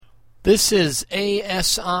This is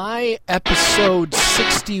ASI episode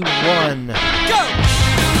 61. Go!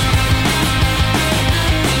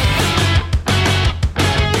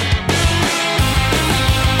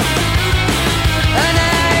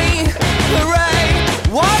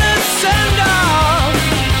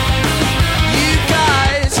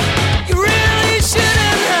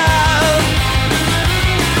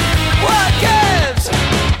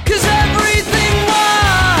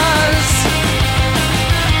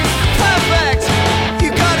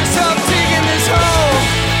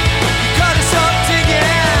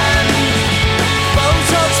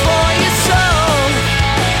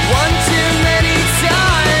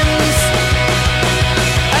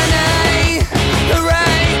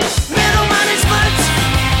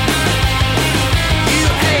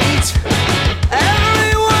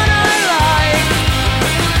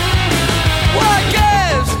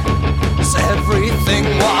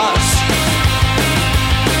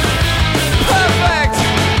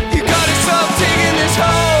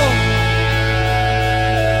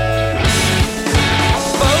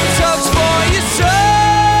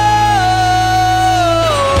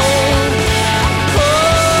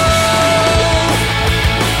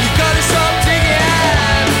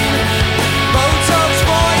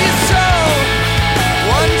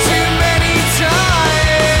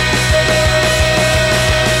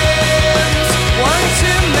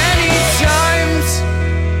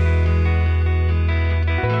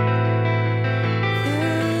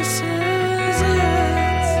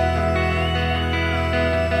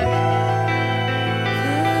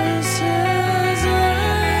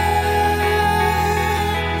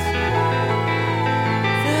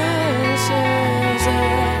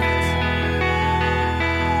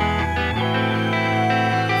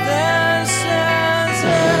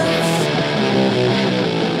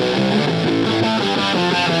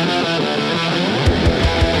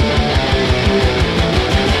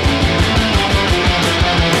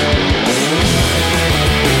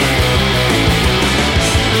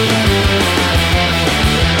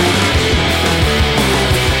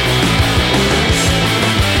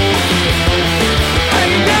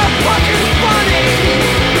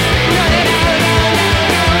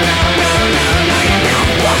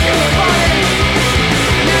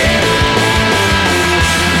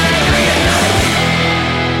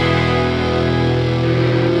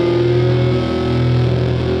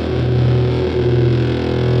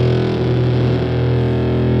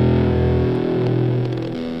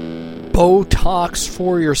 Botox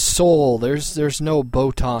for your soul. There's no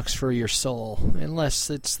Botox for your soul.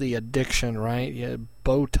 Unless it's the addiction, right? You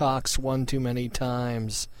Botox one too many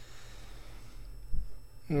times.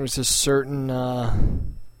 There's a certain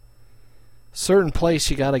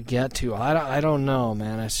place you gotta get to. I don't know,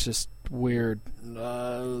 man. It's just weird.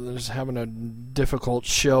 Just having a difficult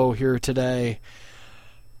show here today.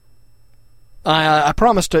 I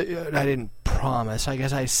promised to... I didn't promise. I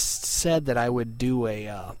guess I said that I would do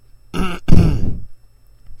a...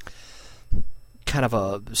 kind of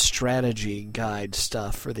a strategy guide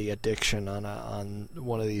stuff for the addiction on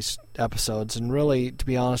one of these episodes, and really, to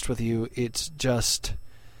be honest with you, it's just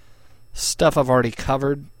stuff I've already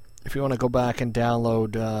covered. If you want to go back and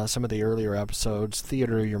download some of the earlier episodes,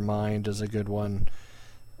 Theater of Your Mind is a good one.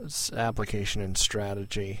 It's application and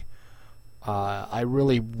strategy. I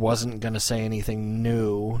really wasn't going to say anything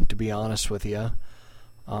new, to be honest with you.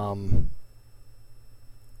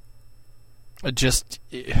 Just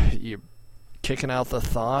you kicking out the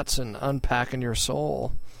thoughts and unpacking your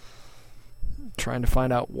soul, trying to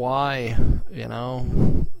find out why,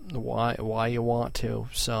 why you want to.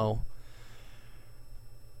 So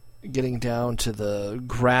getting down to the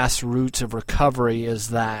grassroots of recovery is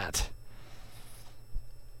that.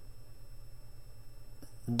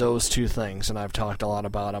 Those two things, and I've talked a lot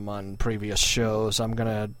about them on previous shows. I'm going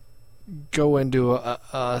to go into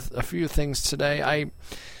a few things today.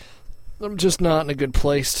 I'm just not in a good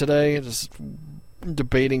place today. Just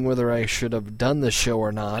debating whether I should have done the show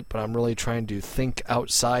or not, but I'm really trying to think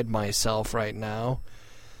outside myself right now.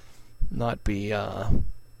 Not be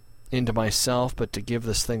into myself, but to give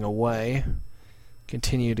this thing away.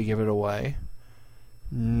 Continue to give it away.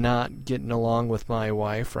 Not getting along with my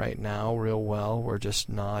wife right now real well. We're just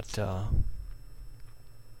not...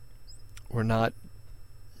 we're not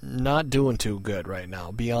doing too good right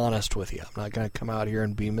now, be honest with you. I'm not going to come out here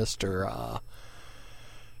and be Mr.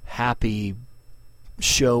 Happy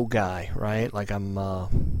show guy, right? Like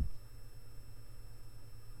I'm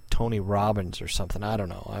Tony Robbins or something. I don't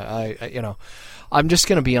know. I'm just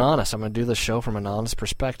going to be honest. I'm going to do the show from an honest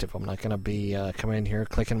perspective. I'm not going to be coming in here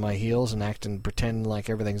clicking my heels and pretending like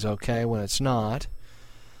everything's okay when it's not.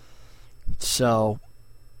 So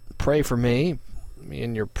pray for me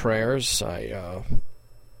in your prayers. I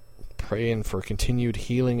praying for continued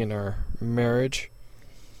healing in our marriage.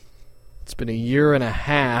 It's been 1.5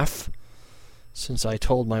 years since I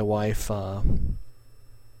told my wife the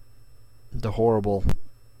horrible,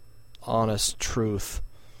 honest truth,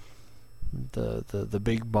 the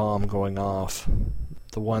big bomb going off,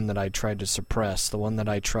 the one that I tried to suppress, the one that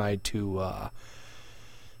I tried to,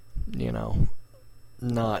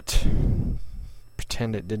 not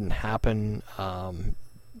pretend it didn't happen.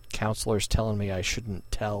 Counselors telling me I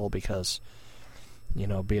shouldn't tell because,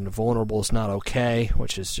 being vulnerable is not okay,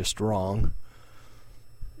 which is just wrong.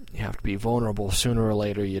 You have to be vulnerable. Sooner or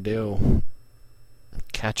later you do.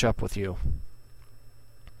 Catch up with you.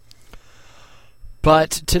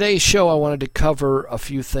 But today's show, I wanted to cover a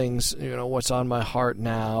few things, what's on my heart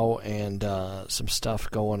now and some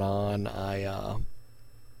stuff going on.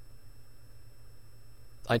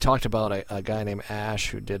 I talked about a guy named Ash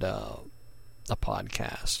who did a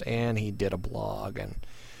podcast, and he did a blog, and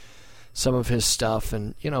some of his stuff,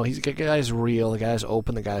 and the guy's real, the guy's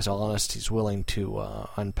open, the guy's honest, he's willing to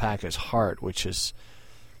unpack his heart, which is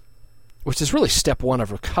really step one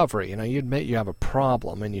of recovery. You admit you have a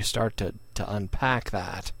problem, and you start to unpack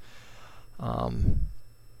that.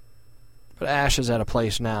 But Ash is at a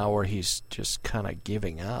place now where he's just kind of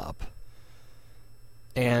giving up.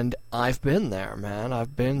 And I've been there, man.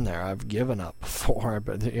 I've been there. I've given up before,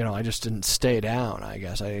 but I just didn't stay down. I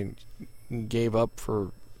guess I gave up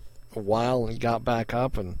for a while and got back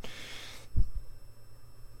up, and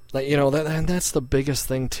that's the biggest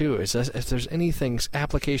thing too. Is if there's anything,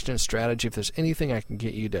 application and strategy, if there's anything I can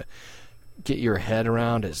get you to get your head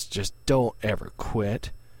around, is just don't ever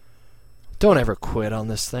quit. Don't ever quit on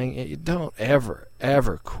this thing. Don't ever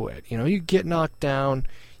quit. You get knocked down,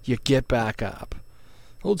 you get back up.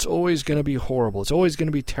 Well, it's always going to be horrible. It's always going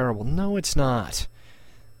to be terrible. No, it's not.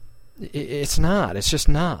 It's not. It's just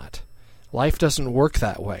not. Life doesn't work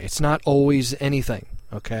that way. It's not always anything,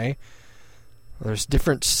 okay? There's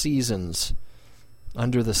different seasons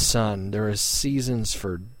under the sun. There is seasons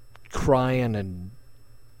for crying, and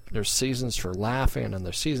there's seasons for laughing, and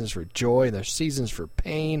there's seasons for joy, and there's seasons for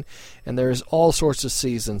pain, and there's all sorts of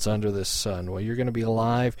seasons under this sun. Well, you're going to be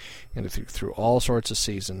alive and through all sorts of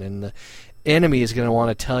seasons, and the enemy is going to want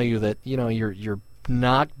to tell you that you're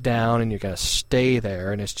knocked down and you're going to stay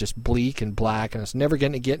there, and it's just bleak and black, and it's never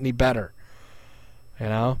going to get any better.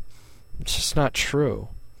 It's just not true.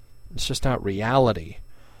 It's just not reality.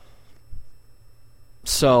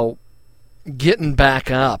 So, getting back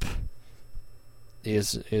up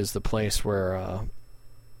is the place where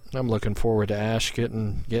I'm looking forward to Ash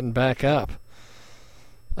getting back up.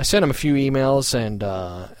 I sent him a few emails and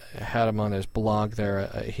had him on his blog there.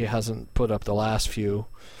 He hasn't put up the last few,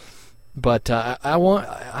 but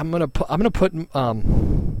I'm gonna put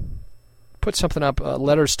something up.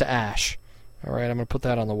 Letters to Ash. All right, I'm gonna put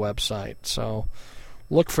that on the website. So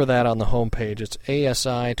look for that on the homepage. It's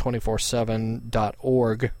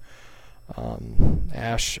asi247.org.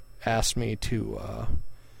 Ash asked me to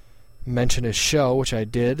mention his show, which I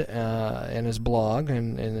did, and his blog,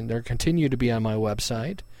 and they'll continue to be on my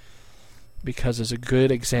website because it's a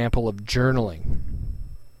good example of journaling.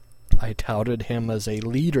 I touted him as a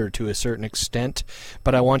leader to a certain extent,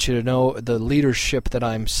 but I want you to know the leadership that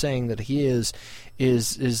I'm saying that he is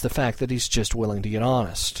the fact that he's just willing to get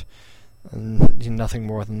honest. And nothing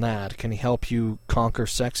more than that. Can he help you conquer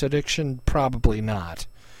sex addiction? Probably not.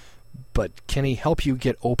 But can he help you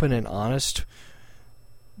get open and honest?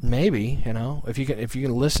 Maybe, if you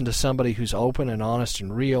can listen to somebody who's open and honest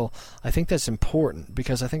and real, I think that's important,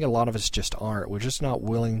 because I think a lot of us just aren't. We're just not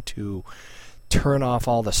willing to turn off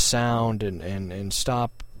all the sound and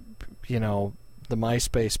stop, the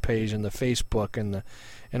MySpace page and the Facebook and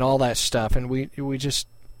all that stuff, and we just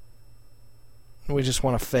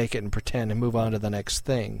want to fake it and pretend and move on to the next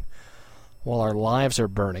thing, while our lives are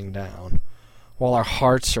burning down, while our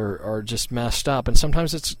hearts are just messed up. And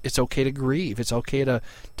sometimes it's okay to grieve. It's okay to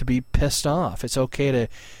be pissed off. It's okay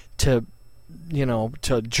to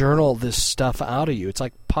journal this stuff out of you. It's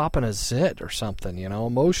like popping a zit or something,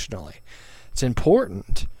 emotionally. It's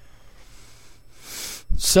important.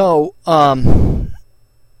 So, I'm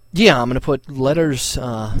going to put letters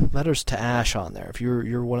to Ash on there. If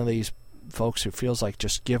you're one of these folks who feels like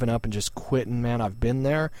just giving up and just quitting, man, I've been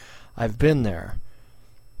there.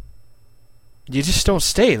 You just don't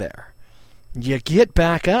stay there. You get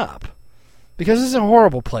back up. Because it's a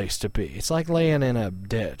horrible place to be. It's like laying in a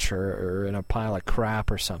ditch or in a pile of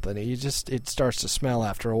crap or something. It starts to smell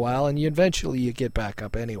after a while, and eventually you get back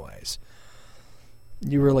up anyways.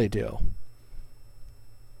 You really do.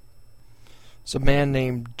 It's a man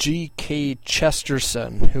named G.K.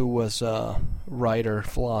 Chesterton, who was a writer,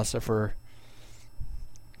 philosopher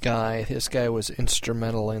guy. This guy was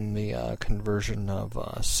instrumental in the conversion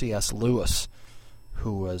of C.S. Lewis,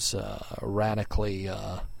 who was a radically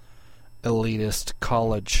elitist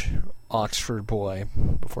college Oxford boy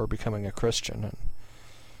before becoming a Christian. And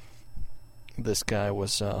this guy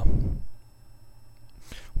was one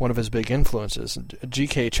of his big influences.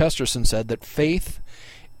 G.K. Chesterton said that faith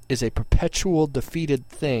is a perpetual defeated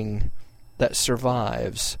thing that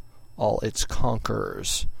survives all its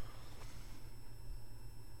conquerors.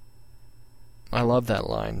 I love that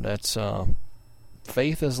line. That's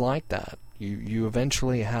faith is like that. You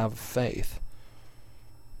eventually have faith.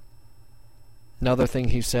 Another thing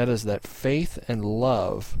he said is that faith and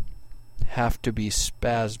love have to be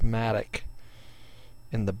spasmodic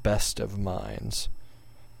in the best of minds.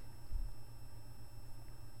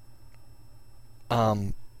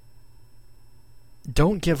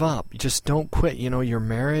 Don't give up. Just don't quit. Your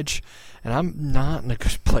marriage, and I'm not in a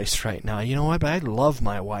good place right now. You know what? But I love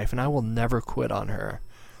my wife, and I will never quit on her.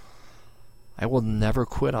 I will never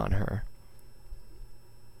quit on her.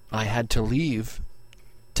 I had to leave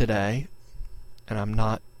today, and I'm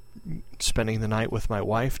not spending the night with my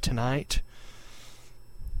wife tonight.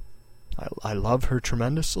 I love her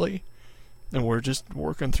tremendously, and we're just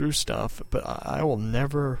working through stuff, but I will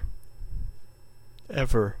never,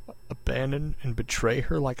 ever abandon and betray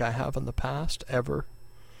her like I have in the past, ever.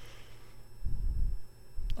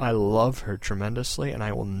 I love her tremendously, and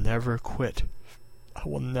I will never quit. I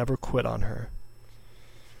will never quit on her.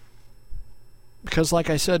 Because like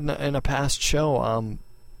I said in a past show,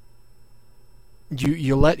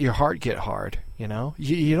 you let your heart get hard,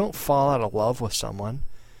 You don't fall out of love with someone.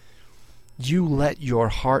 You let your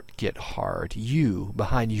heart get hard. You,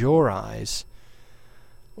 behind your eyes,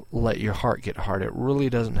 let your heart get hard. It really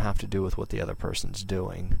doesn't have to do with what the other person's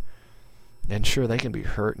doing. And sure, they can be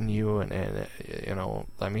hurting you, and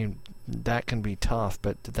that can be tough,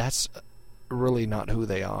 but that's really not who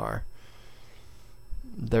they are.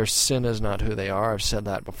 Their sin is not who they are. I've said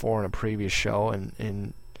that before in a previous show,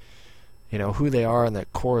 and who they are in the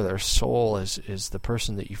core of their soul is the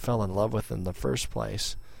person that you fell in love with in the first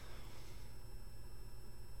place.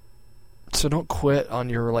 So don't quit on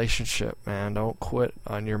your relationship, man. Don't quit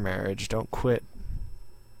on your marriage. Don't quit.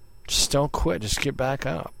 Just don't quit. Just get back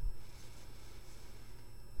up.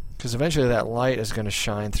 Because eventually that light is going to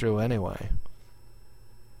shine through anyway.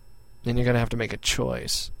 Then you're going to have to make a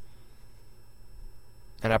choice.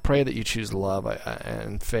 And I pray that you choose love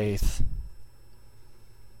and faith.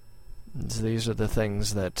 These are the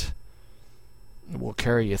things that will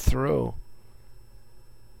carry you through.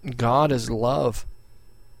 God is love.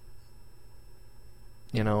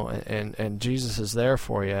 And Jesus is there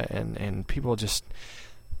for you, and people just,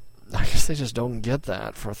 I guess they just don't get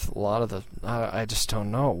that for a lot of the, I just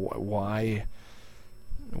don't know why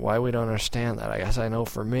we don't understand that. I guess I know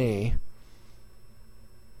for me,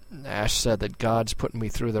 Ash said that God's putting me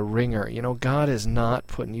through the ringer. God is not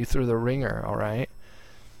putting you through the ringer, all right?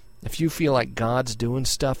 If you feel like God's doing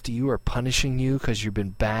stuff to you or punishing you because you've been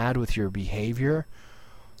bad with your behavior,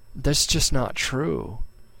 that's just not true.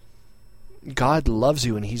 God loves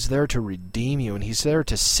you, and He's there to redeem you, and He's there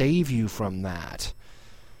to save you from that.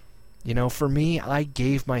 For me, I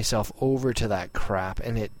gave myself over to that crap,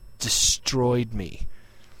 and it destroyed me.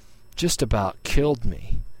 Just about killed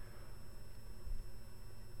me.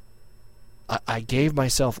 I gave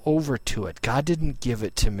myself over to it. God didn't give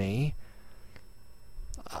it to me.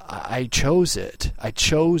 I chose it. I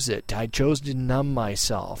chose to numb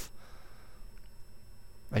myself.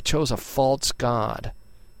 I chose a false God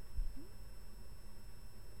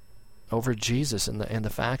over Jesus, and the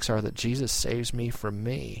facts are that Jesus saves me from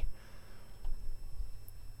me.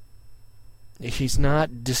 He's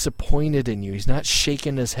not disappointed in you. He's not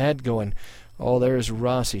shaking his head going, "Oh, there's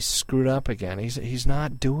Russ. He's screwed up again." He's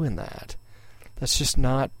not doing that. That's just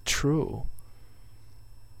not true.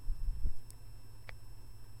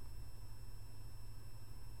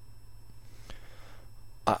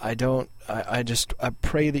 I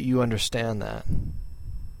pray that you understand that.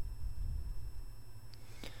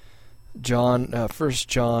 1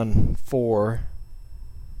 John 4,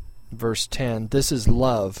 verse 10, "This is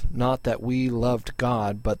love, not that we loved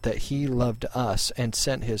God, but that He loved us and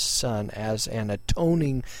sent His Son as an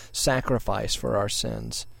atoning sacrifice for our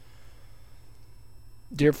sins."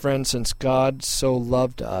 Dear friends, since God so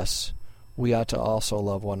loved us, we ought to also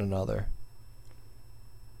love one another.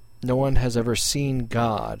 No one has ever seen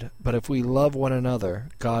God, but if we love one another,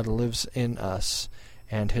 God lives in us,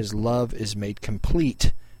 and His love is made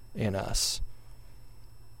complete in us.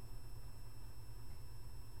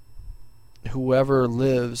 whoever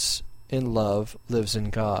lives in love lives in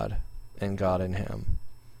God, and God in him.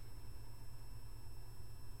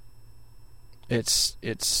 It's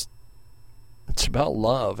about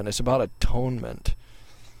love, and it's about atonement.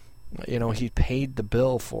 He paid the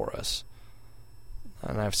bill for us.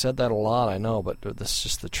 And I've said that a lot, I know, but this is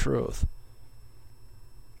just the truth.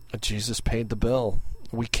 Jesus paid the bill.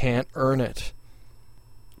 We can't earn it.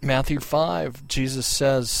 Matthew 5, Jesus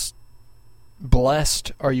says,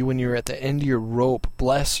 "Blessed are you when you're at the end of your rope.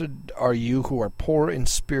 Blessed are you who are poor in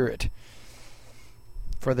spirit,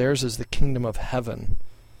 for theirs is the kingdom of heaven."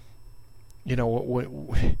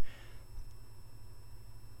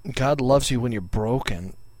 God loves you when you're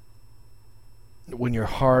broken. When your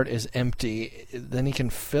heart is empty, then he can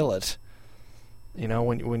fill it.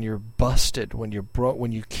 When you're busted, when you're broke,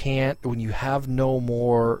 when you have no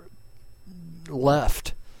more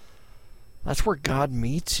left, that's where God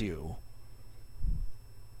meets you.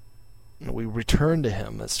 We return to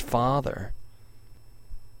him as Father.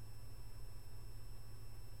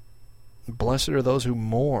 Blessed are those who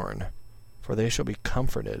mourn, for they shall be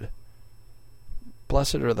comforted.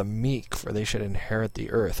 Blessed are the meek, for they should inherit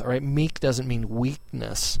the earth. All right, meek doesn't mean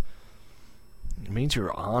weakness. It means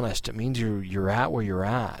you're honest. It means you're at where you're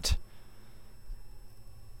at.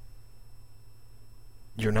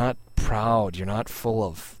 You're not proud. You're not full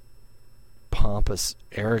of pompous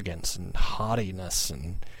arrogance and haughtiness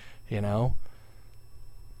and,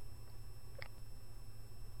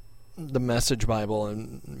 The Message Bible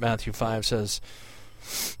in Matthew 5 says,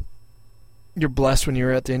 "You're blessed when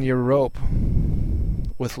you're at the end of your rope.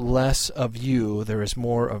 With less of you, there is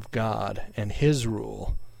more of God and his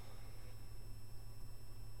rule."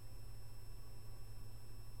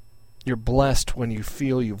 You're blessed when you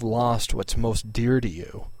feel you've lost what's most dear to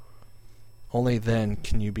you. Only then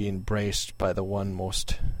can you be embraced by the one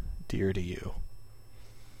most dear to you.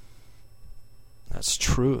 That's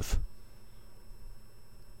truth.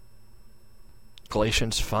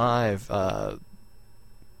 Galatians 5, I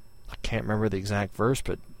can't remember the exact verse,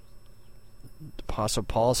 but Apostle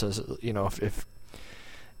Paul says,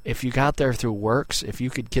 if you got there through works, if you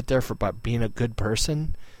could get there by being a good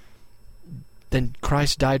person, then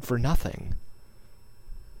Christ died for nothing.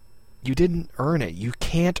 You didn't earn it. You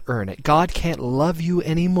can't earn it. God can't love you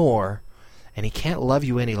any more, and he can't love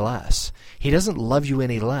you any less. He doesn't love you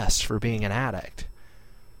any less for being an addict.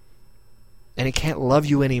 And he can't love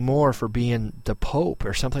you any more for being the Pope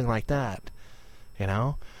or something like that.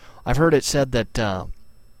 I've heard it said that,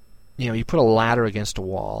 you put a ladder against a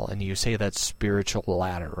wall, and you say that's spiritual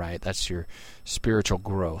ladder, right? That's your spiritual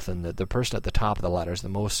growth, and the person at the top of the ladder is the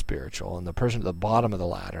most spiritual, and the person at the bottom of the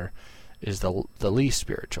ladder is the least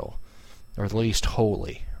spiritual, or the least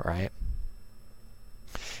holy, right?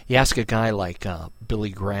 You ask a guy like Billy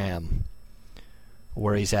Graham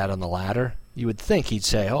where he's at on the ladder, you would think he'd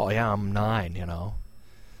say, "Oh yeah, I'm 9."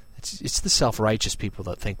 It's the self-righteous people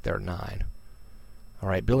that think they're 9. All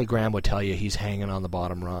right, Billy Graham would tell you he's hanging on the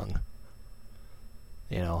bottom rung.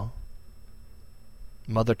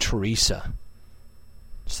 Mother Teresa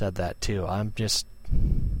said that too. I'm just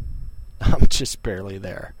barely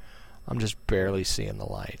there. I'm just barely seeing the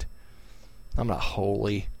light. I'm not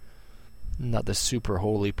holy. I'm not the super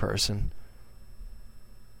holy person.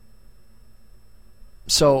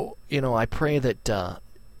 So, I pray that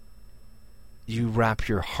you wrap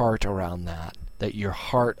your heart around that your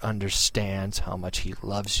heart understands how much he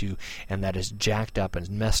loves you, and that as jacked up and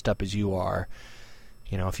messed up as you are,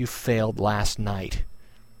 if you failed last night,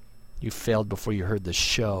 you failed before you heard the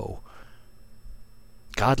show,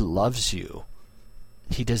 God loves you.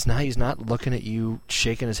 He's not looking at you,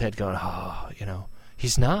 shaking his head going,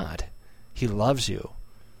 he's not. He loves you.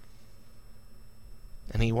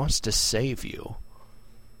 And he wants to save you.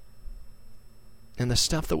 And the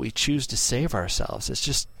stuff that we choose to save ourselves, it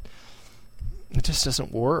just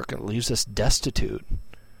doesn't work. It leaves us destitute.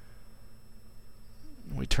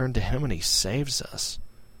 We turn to him and he saves us.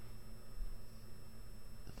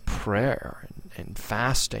 Prayer and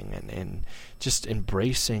fasting and just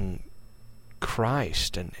embracing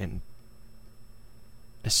Christ and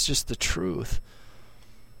it's just the truth.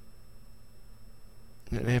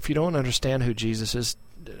 And if you don't understand who Jesus is,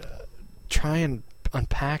 try and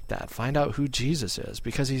unpack that. Find out who Jesus is,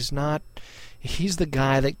 because he's the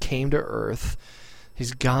guy that came to earth.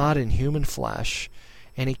 He's God in human flesh,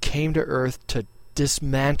 and he came to earth to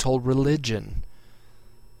dismantle religion.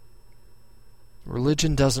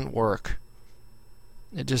 Religion doesn't work.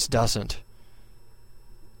 It just doesn't.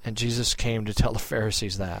 And Jesus came to tell the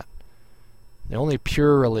Pharisees that. The only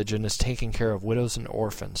pure religion is taking care of widows and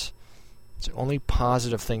orphans. It's the only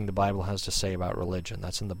positive thing the Bible has to say about religion.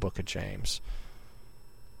 That's in the book of James.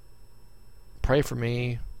 pray for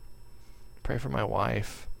me. Pray for my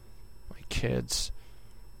wife, my kids.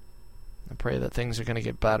 I pray that things are going to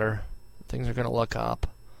get better. Things are going to look up.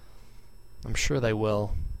 I'm sure they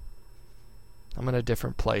will. I'm in a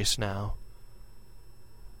different place now.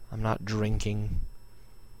 I'm not drinking.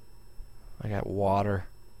 I got water.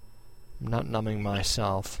 I'm not numbing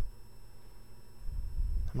myself.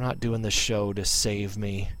 I'm not doing this show to save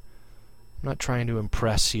me. I'm not trying to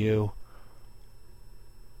impress you.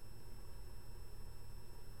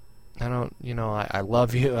 I don't, I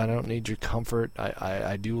love you. I don't need your comfort.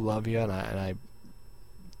 I do love you, and I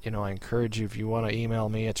encourage you, if you want to email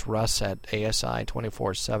me, it's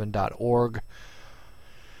russ@asi247.org.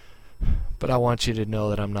 But I want you to know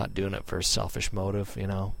that I'm not doing it for a selfish motive,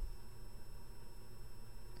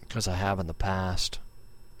 because I have in the past.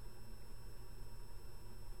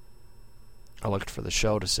 I looked for the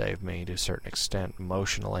show to save me to a certain extent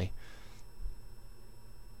emotionally.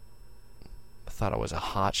 I thought I was a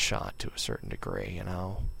hot shot to a certain degree,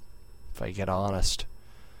 If I get honest,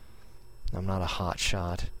 I'm not a hot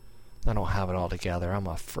shot. I don't have it all together. I'm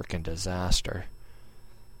a frickin' disaster.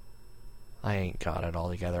 I ain't got it all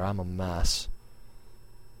together. I'm a mess.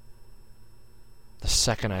 The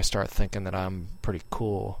second I start thinking that I'm pretty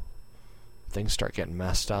cool, things start getting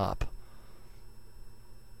messed up.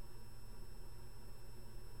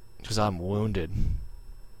 Because I'm wounded.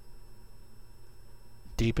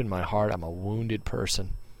 Deep in my heart, I'm a wounded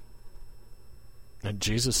person. And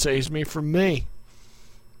Jesus saves me from me.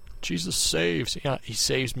 Jesus saves. Yeah, he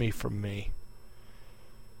saves me from me.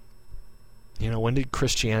 When did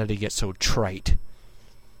Christianity get so trite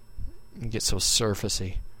and get so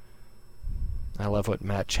surfacey? I love what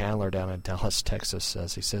Matt Chandler down in Dallas, Texas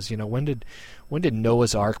says. He says, when did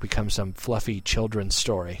Noah's Ark become some fluffy children's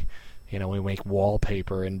story? We make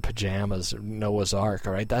wallpaper in pajamas, Noah's Ark,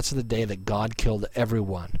 all right? That's the day that God killed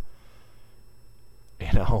everyone.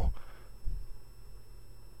 And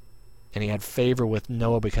he had favor with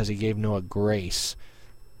Noah because he gave Noah grace.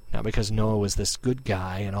 Not because Noah was this good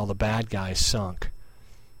guy and all the bad guys sunk.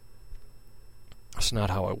 That's not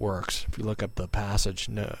how it works. If you look up the passage,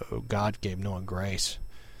 no, God gave Noah grace.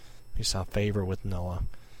 He saw favor with Noah.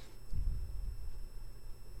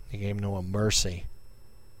 He gave Noah mercy.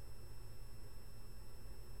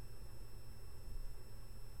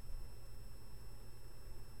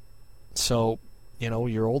 So,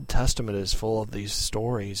 your Old Testament is full of these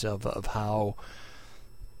stories of how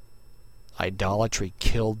idolatry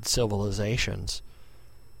killed civilizations.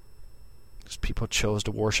 Because people chose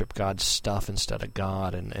to worship God's stuff instead of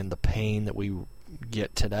God, and the pain that we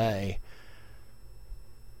get today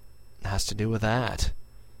has to do with that.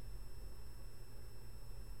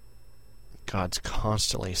 God's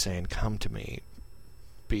constantly saying, come to me,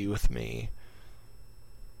 be with me.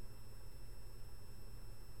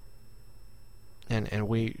 And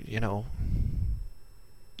we,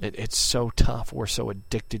 it's so tough. We're so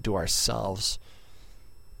addicted to ourselves,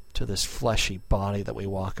 to this fleshy body that we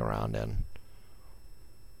walk around in.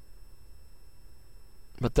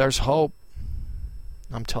 But there's hope.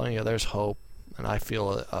 I'm telling you, there's hope. And I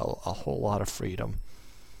feel a whole lot of freedom.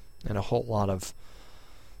 And a whole lot of,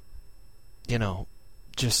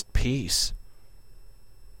 just peace.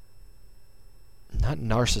 Not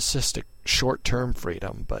narcissistic, short-term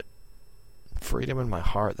freedom, but freedom in my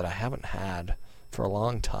heart that I haven't had for a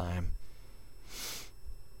long time.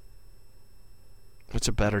 It's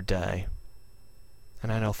a better day.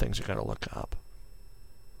 And I know things are going to look up.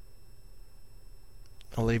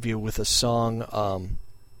 I'll leave you with a song.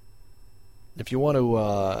 If you want to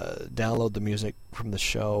download the music from the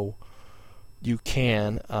show, you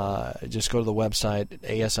can. Just go to the website,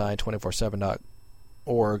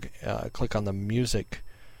 asi247.org, click on the music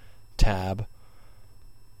tab,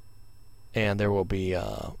 and there will be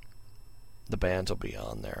the bands will be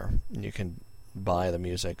on there. And you can buy the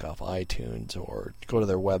music off iTunes or go to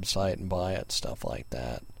their website and buy it, stuff like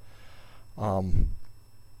that.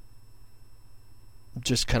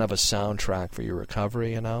 Just kind of a soundtrack for your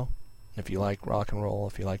recovery, If you like rock and roll,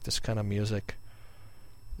 if you like this kind of music,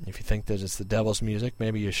 if you think that it's the devil's music,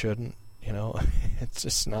 maybe you shouldn't. It's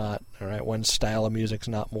just not. All right, one style of music's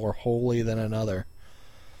not more holy than another.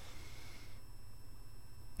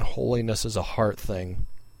 Holiness is a heart thing.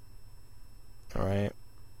 All right,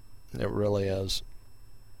 it really is.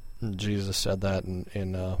 Jesus said that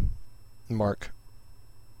in Mark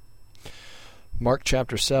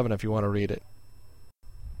chapter 7. If you want to read it.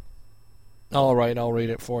 All right, I'll read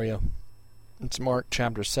it for you. It's Mark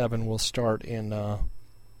chapter 7. We'll start in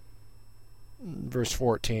verse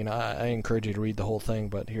 14. I encourage you to read the whole thing,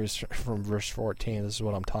 but here's from verse 14. This is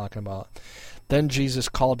what I'm talking about. Then Jesus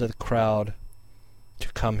called to the crowd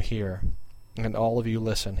to come here. And all of you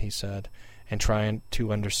listen, he said, and try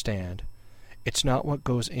to understand. It's not what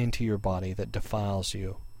goes into your body that defiles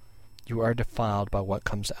you. You are defiled by what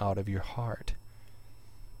comes out of your heart.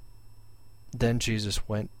 Then Jesus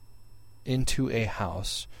went into a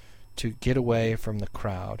house to get away from the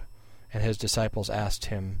crowd, and his disciples asked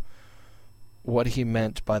him what he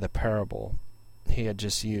meant by the parable he had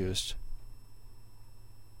just used.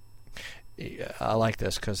 I like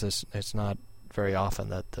this because it's not very often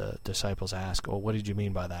that the disciples ask, well, what did you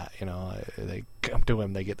mean by that? You know, they come to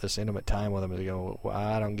him, they get this intimate time with him, and they go, well,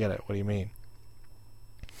 I don't get it. What do you mean?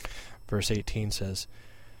 Verse 18 says,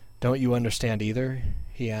 don't you understand either?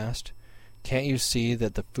 He asked. Can't you see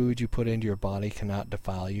that the food you put into your body cannot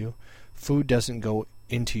defile you? Food doesn't go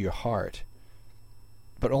into your heart,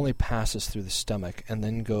 but only passes through the stomach and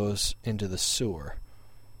then goes into the sewer.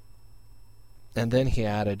 And then he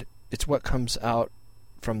added, it's what comes out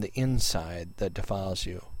from the inside that defiles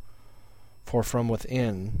you. For from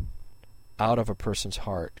within, out of a person's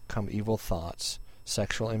heart, come evil thoughts,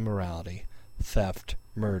 sexual immorality, theft,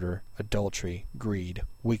 murder, adultery, greed,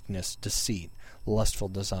 weakness, deceit, lustful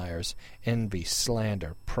desires, envy,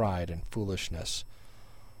 slander, pride, and foolishness.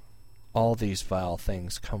 All these vile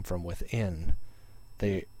things come from within.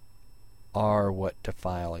 They are what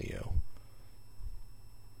defile you.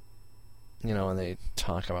 You know, and they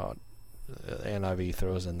talk about, the NIV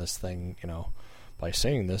throws in this thing, you know, by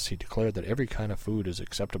saying this, he declared that every kind of food is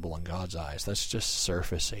acceptable in God's eyes. That's just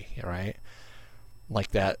surfacey, right?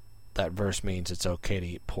 Like that verse means it's okay to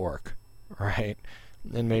eat pork, right?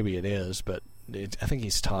 And maybe it is, but I think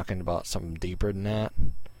he's talking about something deeper than that,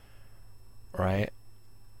 right?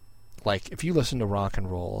 Like, if you listen to rock and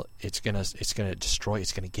roll, it's gonna destroy,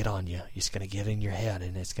 it's gonna get on you, it's gonna get in your head,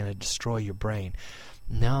 and it's gonna destroy your brain.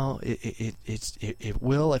 No, it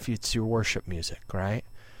will if it's your worship music, right?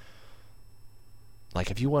 Like,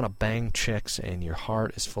 if you want to bang chicks and your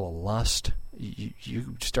heart is full of lust,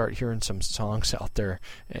 you start hearing some songs out there,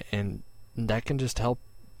 and that can just help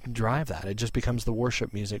drive that. It just becomes the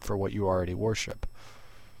worship music for what you already worship.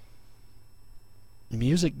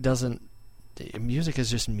 Music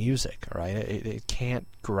is just music, right? It can't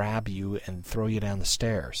grab you and throw you down the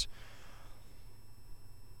stairs.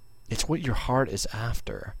 It's what your heart is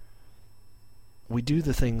after. We do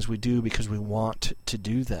the things we do because we want to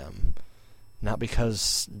do them, not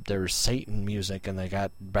because there's Satan music and they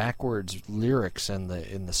got backwards lyrics in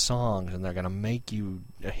the songs and they're going to make you,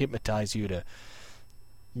 hypnotize you to,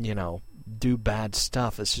 you know, do bad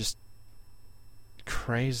stuff. It's just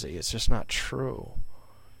crazy. It's just not true.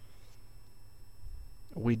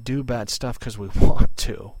 We do bad stuff because we want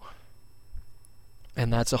to.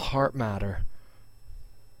 And that's a heart matter.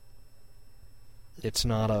 It's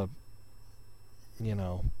not a, you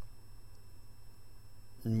know,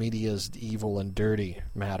 media's evil and dirty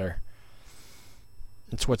matter.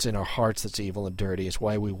 It's what's in our hearts that's evil and dirty. It's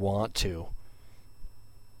why we want to.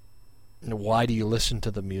 And why do you listen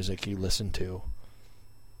to the music you listen to?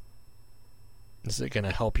 Is it going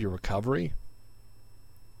to help your recovery?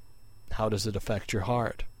 How does it affect your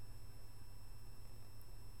heart?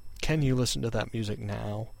 Can you listen to that music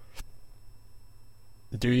now?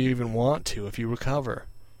 Do you even want to if you recover?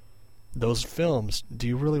 Those films, do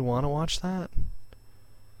you really want to watch that?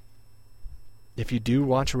 If you do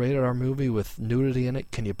watch a rated R movie with nudity in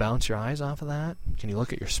it, can you bounce your eyes off of that? Can you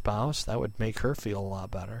look at your spouse? That would make her feel a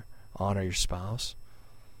lot better. Honor your spouse.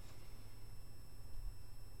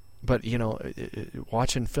 But, you know,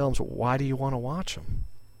 watching films, why do you want to watch them?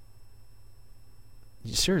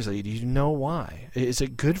 Seriously, do you know why? Is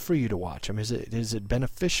it good for you to watch them? Is it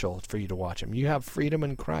beneficial for you to watch them? You have freedom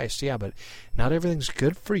in Christ, yeah, but not everything's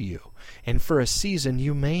good for you. And for a season,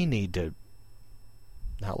 you may need to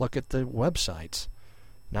not look at the websites.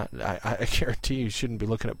 I guarantee you shouldn't be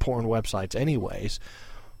looking at porn websites anyways.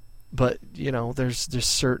 But, you know, there's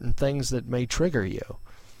certain things that may trigger you.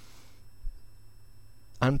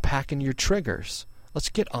 Unpacking your triggers. Let's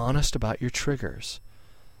get honest about your triggers.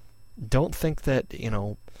 Don't think that, you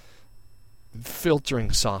know,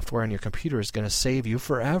 filtering software on your computer is going to save you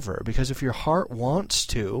forever. Because if your heart wants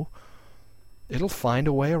to, it'll find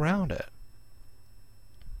a way around it.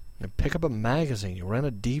 You pick up a magazine, you rent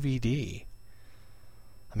a DVD.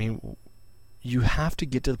 I mean, you have to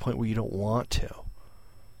get to the point where you don't want to.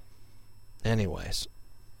 Anyways,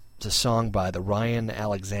 it's a song by the Ryan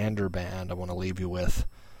Alexander Band I want to leave you with.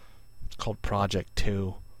 It's called Project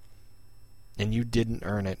 2. And you didn't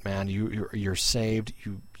earn it, man. You're saved.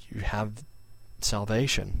 You have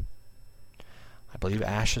salvation. I believe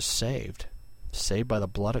Ash is saved. Saved by the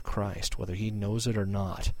blood of Christ, whether he knows it or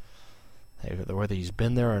not. Whether he's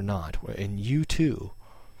been there or not. And you too,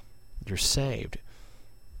 you're saved.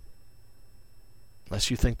 unless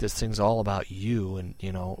you think this thing's all about you. And,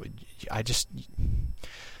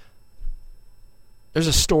 there's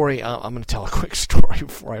a story. I'm going to tell a quick story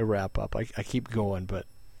before I wrap up. I keep going, but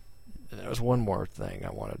there's one more thing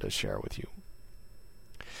I wanted to share with you.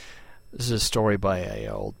 This is a story by an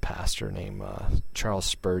old pastor named Charles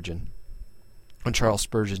Spurgeon. When Charles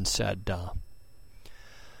Spurgeon said,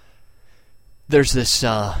 there's this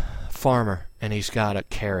farmer, and he's got a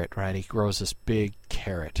carrot, right? He grows this big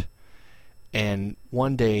carrot. And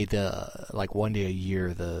one day a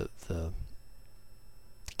year, the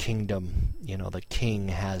kingdom, the king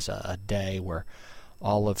has a day where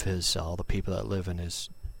all the people that live in his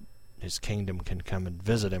kingdom can come and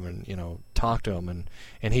visit him and, talk to him,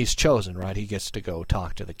 and he's chosen, right? He gets to go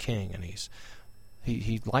talk to the king, and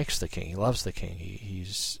he likes the king. He loves the king.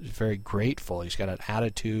 He's very grateful. He's got an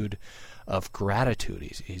attitude of gratitude.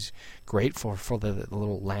 He's grateful for the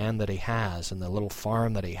little land that he has and the little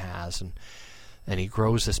farm that he has, and he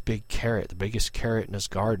grows this big carrot, the biggest carrot in his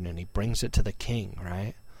garden, and he brings it to the king,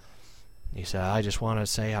 right? He said, I just want to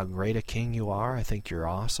say how great a king you are. I think you're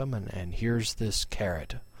awesome, and here's this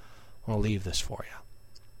carrot. I want to leave this for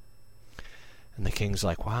you. And the king's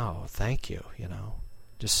like, wow, thank you,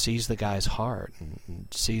 Just sees the guy's heart and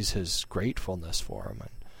sees his gratefulness for him.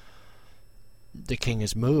 And the king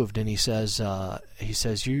is moved, and he says,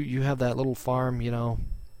 you have that little farm,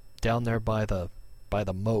 down there by the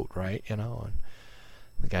moat, right? And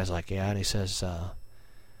the guy's like, yeah. And he says,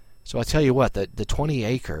 so I tell you what, the 20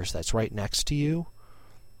 acres that's right next to you,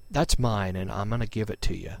 that's mine, and I'm going to give it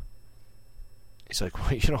to you. He's like,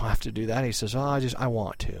 well, you don't have to do that. He says, I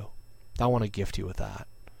want to. I want to gift you with that.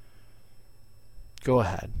 Go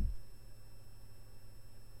ahead.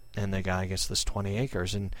 And the guy gets this 20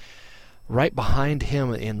 acres. And right behind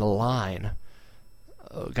him in the line,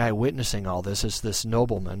 a guy witnessing all this is this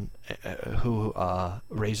nobleman who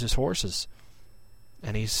raises horses.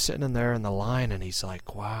 And he's sitting in there in the line, and he's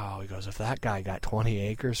like, wow. He goes, if that guy got 20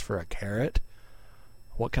 acres for a carrot,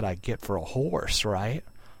 what could I get for a horse, right?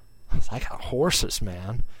 I got horses,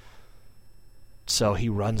 man. So he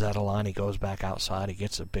runs out of line. He goes back outside. He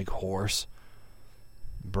gets a big horse,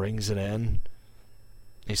 brings it in.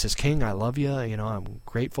 He says, King, I love you. I'm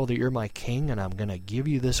grateful that you're my king, and I'm going to give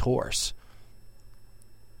you this horse.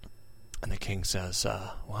 And the king says,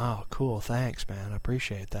 wow, cool, thanks, man. I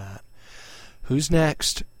appreciate that. Who's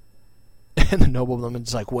next? And the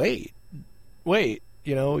nobleman's like, wait.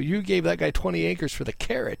 You gave that guy 20 acres for the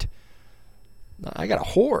carrot. I got a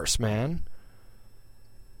horse, man.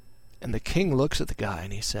 And the king looks at the guy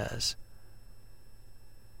and he says,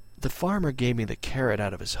 the farmer gave me the carrot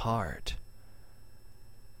out of his heart.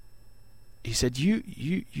 He said,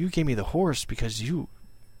 you gave me the horse because you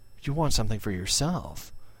want something for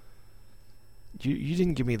yourself. You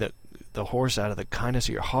didn't give me the horse out of the kindness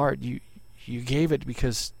of your heart. You gave it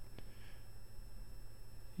because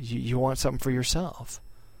you want something for yourself.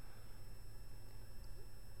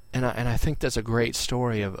 And I think that's a great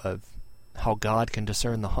story of how God can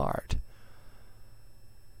discern the heart.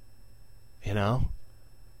 Why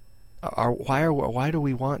do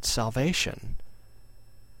we want salvation?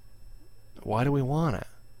 Why do we want it?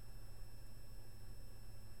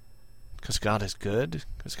 Because God is good?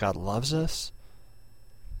 Because God loves us?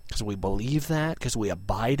 Because we believe that? Because we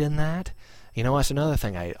abide in that? That's another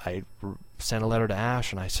thing. I sent a letter to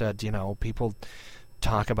Ash, and I said, people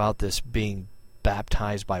talk about this being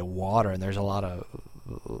baptized by water, and there's a lot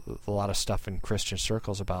of stuff in Christian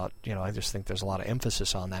circles about, I just think there's a lot of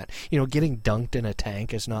emphasis on that. Getting dunked in a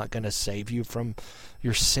tank is not going to save you from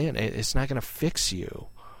your sin. It's not going to fix you.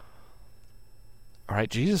 All right,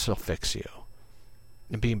 Jesus will fix you.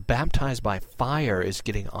 And being baptized by fire is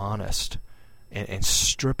getting honest and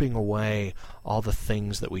stripping away all the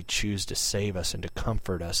things that we choose to save us and to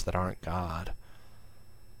comfort us that aren't God.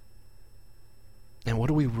 And what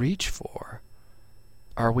do we reach for?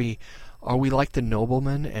 Are we like the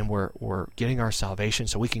nobleman, and we're getting our salvation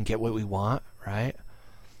so we can get what we want, right?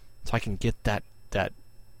 So I can get that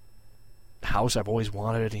house I've always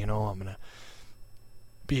wanted. I'm gonna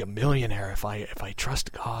be a millionaire if I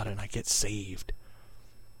trust God and I get saved.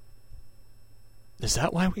 Is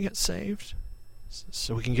that why we get saved?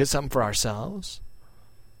 So we can get something for ourselves?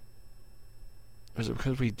 Or is it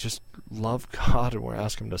because we just love God and we're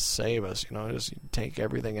asking Him to save us? Just take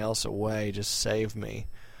everything else away. Just save me.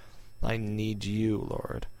 I need you,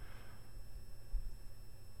 Lord.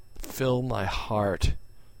 Fill my heart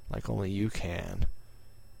like only you can.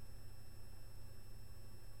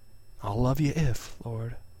 I'll love you if,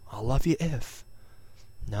 Lord. I'll love you if.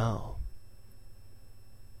 No.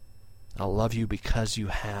 I'll love you because you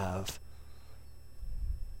have.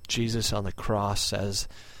 Jesus on the cross says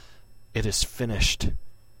It is finished.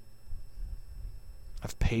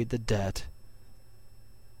 I've paid the debt.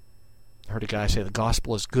 I heard a guy say the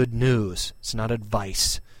gospel is good news. It's not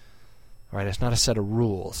advice. All right, it's not a set of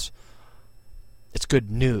rules. It's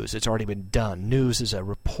good news. It's already been done. News is a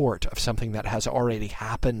report of something that has already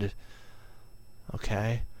happened.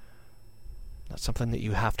 Okay? Not something that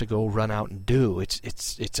you have to go run out and do.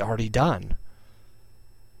 It's already done.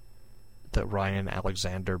 The Ryan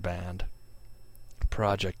Alexander Band.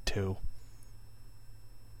 Project 2.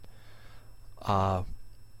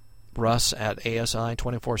 Russ at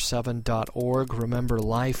ASI247.org. Remember,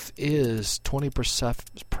 life is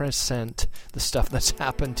 20% the stuff that's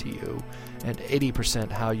happened to you, and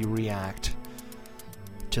 80% how you react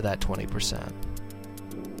to that 20%.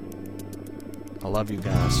 I love you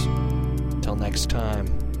guys. Till next time.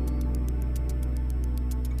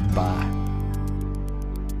 Bye.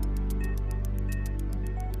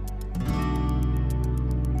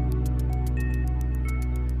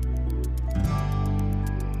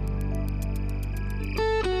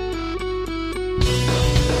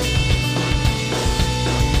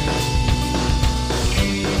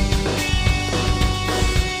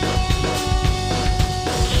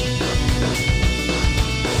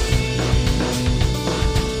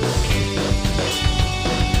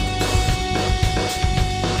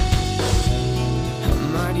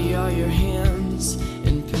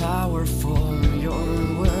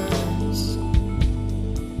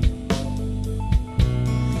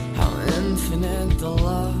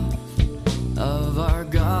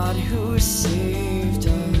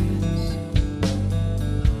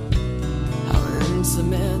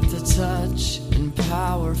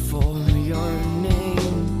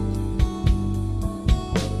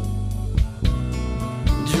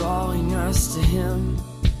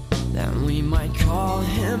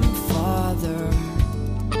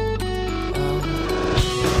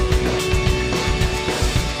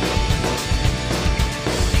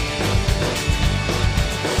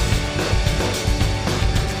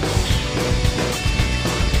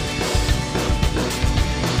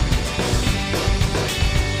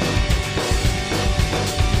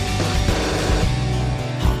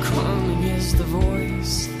 The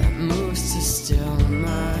voice that moves to still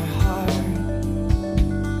my heart.